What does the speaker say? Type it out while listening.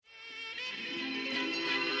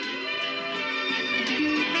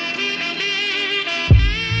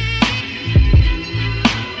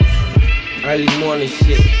Early morning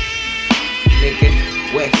shit, nigga.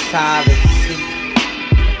 West side of the city.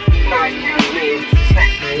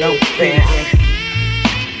 No thinking.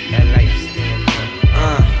 That light stand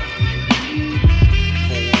up.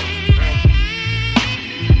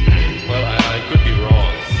 Well, I could be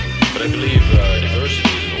wrong, but I believe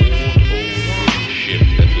diversity is an old ship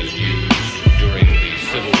that was used during the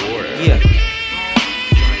Civil War era.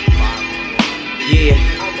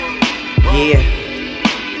 Yeah.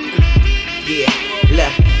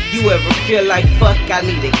 Look, you ever feel like fuck, I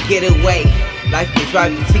need to get away? Life can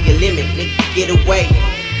drive you to your limit, nigga, get away.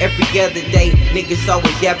 Every other day, niggas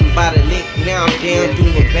always yapping about a lick. Now I'm down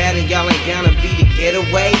doing bad and y'all ain't down to be the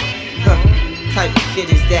getaway. Type of shit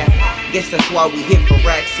is that? Guess that's why we hit for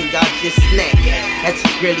racks and y'all just snack at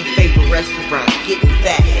your girly favorite restaurant, getting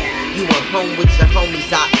fat. You went home with your homies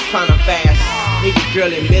out tryna fast. Nigga girl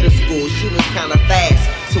in middle school, she was kinda fast.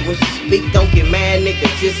 So when she speak, don't get mad, nigga,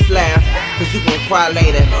 just laugh. Cause you gon' cry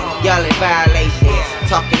later, y'all in violations.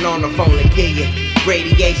 Talking on the phone to kill you,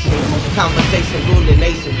 radiation. Conversation rule the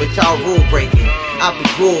nation, but y'all rule breaking. I be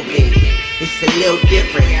rule bending, it's a little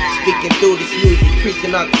different. Speaking through this music,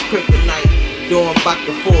 preaching out this kryptonite. Doing back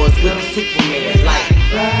and forth with the Superman light.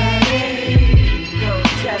 Go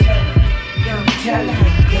tell her, go tell her,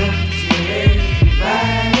 go tell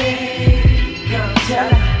everybody. Go tell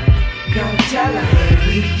her, go tell her,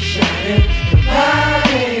 we shot at the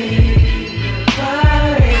party.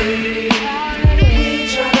 We ain't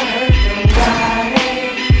tryna hurt nobody.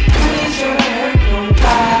 We ain't tryna hurt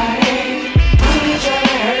nobody. We ain't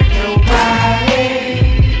tryna hurt nobody.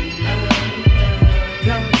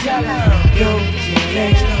 Go tell her. Go tell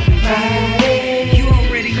everybody. You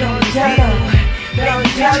already know the deal. Go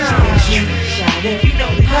tell them. You know the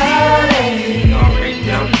deal. You already know the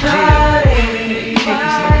deal.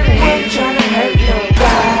 We ain't tryna hurt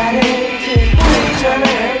nobody. We ain't tryna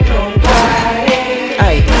hurt nobody.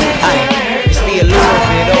 Ay, it's the allure of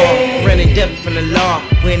it all. Running up from the law.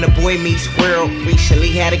 When the boy meets world. Recently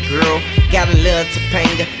had a girl. Got a little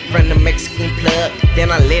Topanga from the Mexican club. Then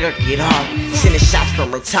I let her get off. Sending shots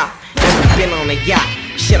from her top. Never been on a yacht.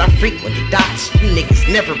 Shit, I frequent the dots. You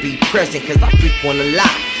niggas never be present, cause I frequent a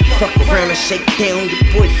lot. Fuck around and shake down your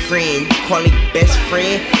boyfriend. You calling your best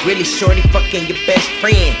friend? Really shorty fucking your best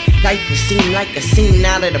friend. Life can seem like a scene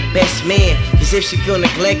out of the best man. Cause if she feel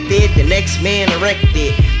neglected, the next man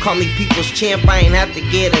erected. Call me people's champ, I ain't have to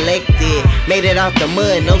get elected. Made it out the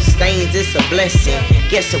mud, no stains, it's a blessing.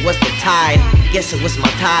 Guess it was the tide, guess it was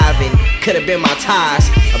my tithing. Could've been my ties,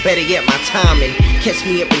 or better yet my timing. Catch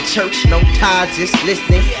me up in church, no ties, just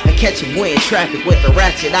listening. And catch a boy in traffic with a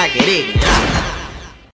ratchet, I get ignorant.